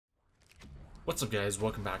What's up guys,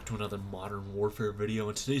 welcome back to another Modern Warfare video.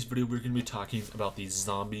 In today's video we're going to be talking about the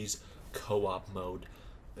Zombies co-op mode.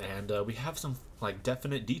 And we have some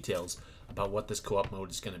definite details about what this co-op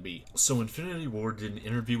mode is going to be. So Infinity Ward did an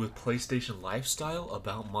interview with PlayStation Lifestyle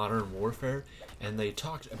about Modern Warfare, and they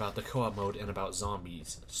talked about the co-op mode and about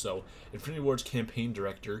zombies. So Infinity Ward's campaign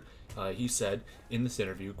director, he said in this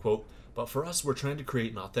interview, quote, "But for us, we're trying to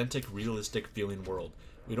create an authentic, realistic feeling world.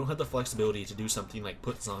 We don't have the flexibility to do something like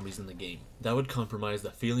put zombies in the game. That would compromise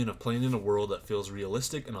the feeling of playing in a world that feels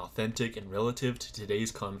realistic and authentic and relative to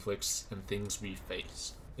today's conflicts and things we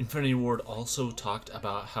face." Infinity Ward also talked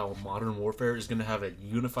about how Modern Warfare is going to have a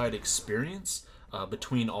unified experience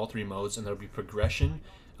between all three modes, and there will be progression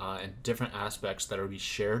and different aspects that will be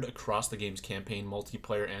shared across the game's campaign,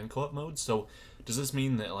 multiplayer, and co-op modes. So does this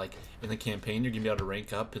mean that in the campaign you're gonna be able to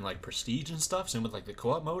rank up in prestige and stuff, same with the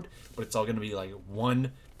co-op mode, but it's all gonna be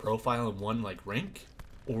one profile and one rank?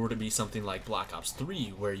 Or would it be something like Black Ops 3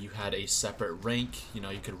 where you had a separate rank? You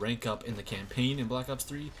could rank up in the campaign in Black Ops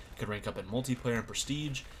 3, you could rank up in multiplayer and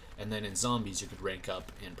prestige, and then in zombies you could rank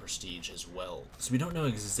up in prestige as well. So we don't know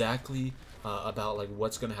exactly about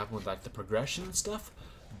what's gonna happen with the progression and stuff.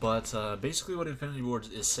 But basically what Infinity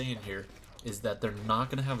Ward is saying here is that they're not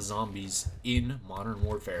going to have zombies in Modern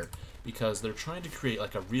Warfare because they're trying to create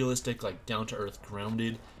a realistic, down-to-earth,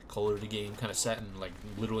 grounded Call of Duty game kind of set in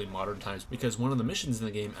literally modern times, because one of the missions in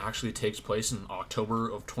the game actually takes place in October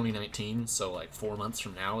of 2019, so 4 months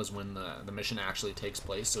from now is when the mission actually takes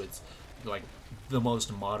place. So it's the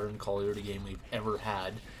most modern Call of Duty game we've ever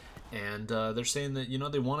had. And they're saying that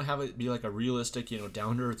they want to have it be a realistic,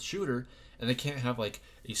 down-to-earth shooter, and they can't have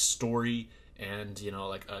a story and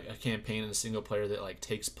a campaign and a single player that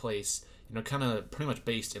takes place kind of pretty much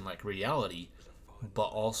based in reality, but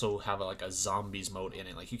also have a zombies mode in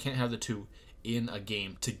it. You can't have the two in a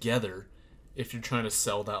game together if you're trying to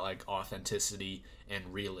sell that authenticity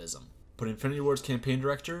and realism. But Infinity Ward's campaign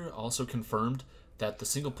director also confirmed that the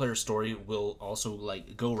single player story will also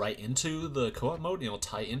go right into the co-op mode,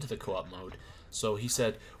 tie into the co-op mode. So he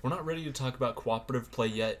said, "We're not ready to talk about cooperative play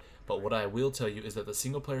yet, but what I will tell you is that the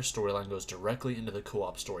single player storyline goes directly into the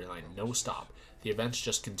co-op storyline, no stop. The events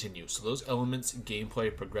just continue." So those elements,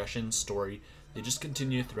 gameplay, progression, story, they just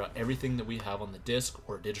continue throughout everything that we have on the disc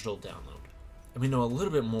or digital download. And we know a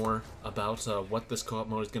little bit more about what this co-op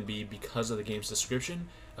mode is going to be because of the game's description.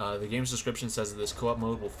 The game's description says that this co-op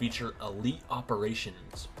mode will feature elite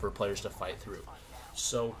operations for players to fight through.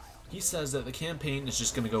 So he says that the campaign is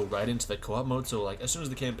just going to go right into the co-op mode. So as soon as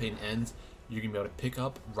the campaign ends, you're going to be able to pick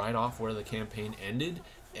up right off where the campaign ended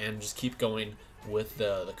and just keep going with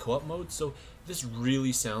the co-op mode. So this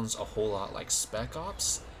really sounds a whole lot like SPEC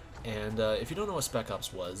OPS. And if you don't know what SPEC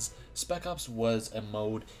OPS was a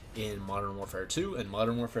mode in Modern Warfare 2 and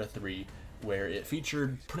Modern Warfare 3 where it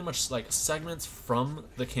featured pretty much segments from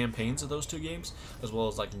the campaigns of those two games, as well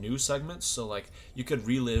as new segments. So you could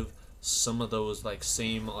relive some of those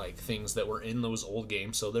same things that were in those old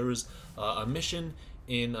games. So there was a mission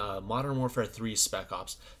in Modern Warfare 3 SPEC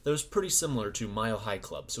OPS that was pretty similar to Mile High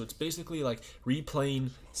Club. So it's basically replaying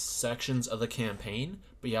sections of the campaign,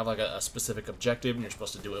 but you have a specific objective and you're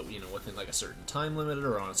supposed to do it within a certain time limit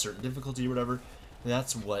or on a certain difficulty or whatever.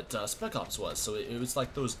 That's what SPEC OPS was. So it was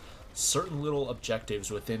those certain little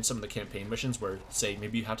objectives within some of the campaign missions where, say,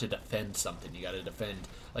 maybe you have to defend something, you got to defend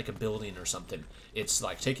a building or something. It's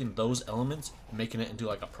taking those elements and making it into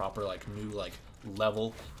a proper new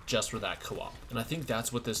level just for that co-op. And I think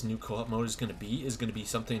that's what this new co-op mode is going to be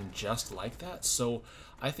something just like that. So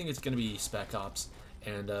I think it's going to be SPEC OPS.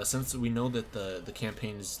 And since we know that the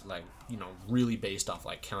campaign is really based off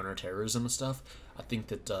counterterrorism and stuff, I think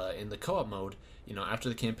that in the co-op mode, after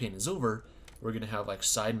the campaign is over, we're gonna have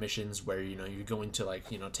side missions where you're going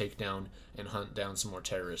to take down and hunt down some more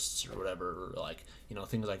terrorists or whatever, or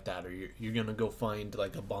things like that, or you're gonna go find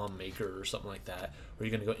a bomb maker or something like that, or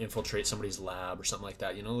you're gonna go infiltrate somebody's lab or something like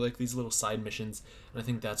that. These little side missions. And I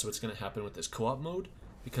think that's what's gonna happen with this co-op mode,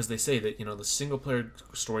 because they say that the single player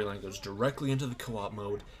storyline goes directly into the co-op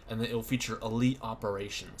mode, and that it'll feature elite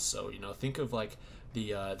operations. So think of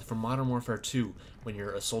from Modern Warfare 2 when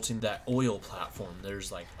you're assaulting that oil platform.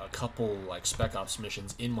 There's a couple SPEC OPS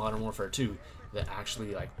missions in Modern Warfare 2 that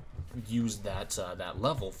actually use that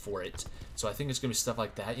level for it. So I think it's gonna be stuff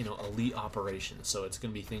like that, elite operations. So it's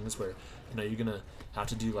gonna be things where you're gonna have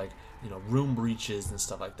to do room breaches and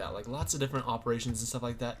stuff like that, lots of different operations and stuff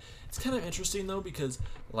like that. It's kind of interesting though, because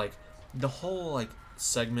the whole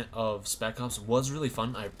segment of SPEC OPS was really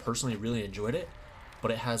fun. I personally really enjoyed it, but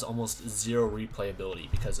it has almost zero replayability,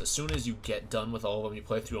 because as soon as you get done with all of them, you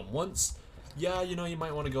play through them once, yeah, you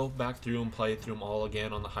might want to go back through and play through them all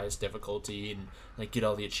again on the highest difficulty and get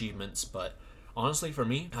all the achievements, but Honestly, for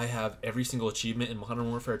me, I have every single achievement in Modern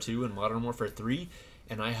Warfare 2 and Modern Warfare 3,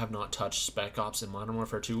 and I have not touched Spec Ops in Modern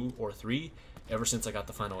Warfare 2 or 3 ever since I got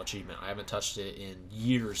the final achievement. I haven't touched it in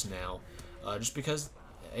years now, just because,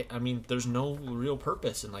 I mean, there's no real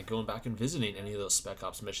purpose in like going back and visiting any of those Spec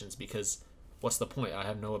Ops missions, because what's the point? I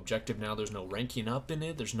have no objective now. There's no ranking up in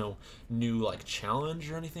it. There's no new like challenge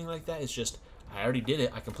or anything like that. It's just I already did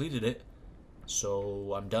it. I completed it,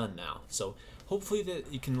 so I'm done now. So hopefully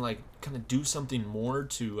that you can like kind of do something more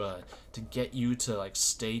to get you to like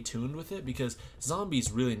stay tuned with it, because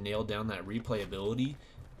Zombies really nailed down that replayability.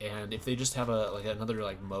 And if they just have a like another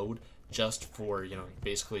like mode just for, you know,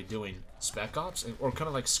 basically doing Spec Ops or kind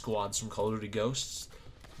of like squads from Call of Duty Ghosts,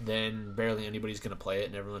 then barely anybody's gonna play it,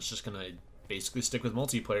 and everyone's just gonna basically stick with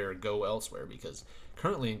multiplayer or go elsewhere, because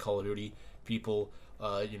currently in Call of Duty people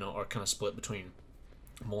you know, are kind of split between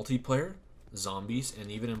multiplayer, Zombies, and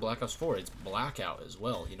even in Black Ops 4 it's Blackout as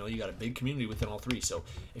well. You know, you got a big community within all three. So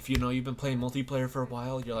if you know you've been playing multiplayer for a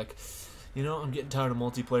while, you're like, you know, I'm getting tired of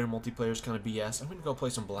multiplayer. Multiplayer's kind of BS. I'm gonna go play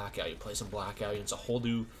some Blackout. You play some Blackout, and it's a whole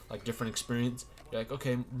new like different experience. You're like,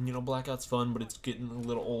 okay, you know, Blackout's fun, but it's getting a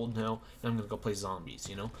little old now. And I'm gonna go play Zombies.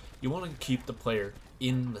 You know, you want to keep the player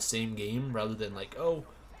in the same game rather than like, oh,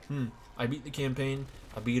 I beat the campaign,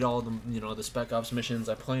 I beat all the, you know, the Spec Ops missions,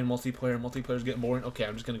 I play in multiplayer, multiplayer's getting boring, okay,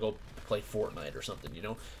 I'm just gonna go play Fortnite or something. You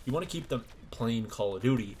know, you want to keep them playing Call of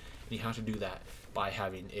Duty, and you have to do that by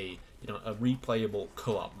having a, you know, a replayable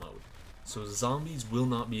co-op mode. So Zombies will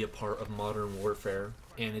not be a part of Modern Warfare,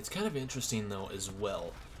 and it's kind of interesting though as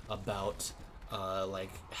well about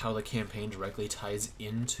like how the campaign directly ties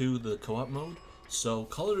into the co-op mode. So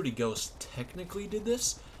Call of Duty Ghosts technically did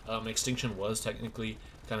this. Extinction was technically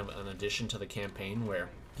kind of an addition to the campaign, where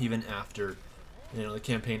even after, you know, the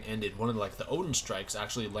campaign ended, one of the, like the Odin strikes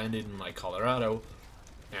actually landed in like Colorado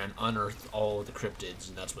and unearthed all of the cryptids,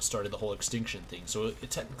 and that's what started the whole Extinction thing. So it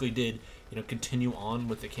technically did, you know, continue on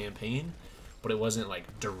with the campaign, but it wasn't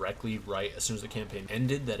like directly right as soon as the campaign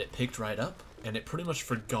ended that it picked right up, and it pretty much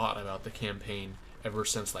forgot about the campaign ever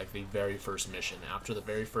since like the very first mission. After the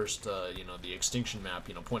very first, you know, the Extinction map,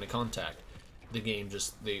 you know, point of contact, the game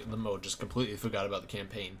just, the mode just completely forgot about the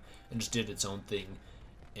campaign and just did its own thing,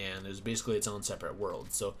 and it was basically its own separate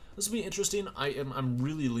world. So this will be interesting. I'm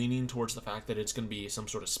really leaning towards the fact that it's going to be some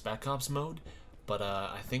sort of Spec Ops mode, but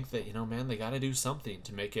I think that, you know, man, they got to do something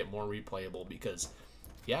to make it more replayable, because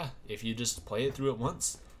yeah, if you just play it through it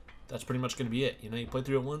once, that's pretty much going to be it. You know, you play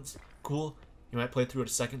through it once, cool. You might play through it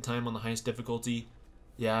a second time on the highest difficulty.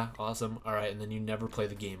 Yeah, awesome. Alright, and then you never play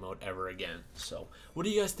the game mode ever again. So, what do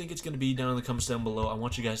you guys think it's going to be down in the comments down below? I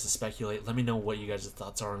want you guys to speculate. Let me know what you guys'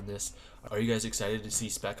 thoughts are on this. Are you guys excited to see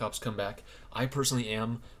Spec Ops come back? I personally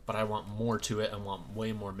am, but I want more to it. I want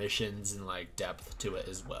way more missions and like depth to it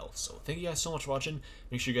as well. So, thank you guys so much for watching.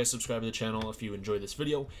 Make sure you guys subscribe to the channel if you enjoyed this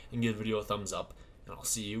video, and give the video a thumbs up. And I'll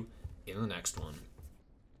see you in the next one.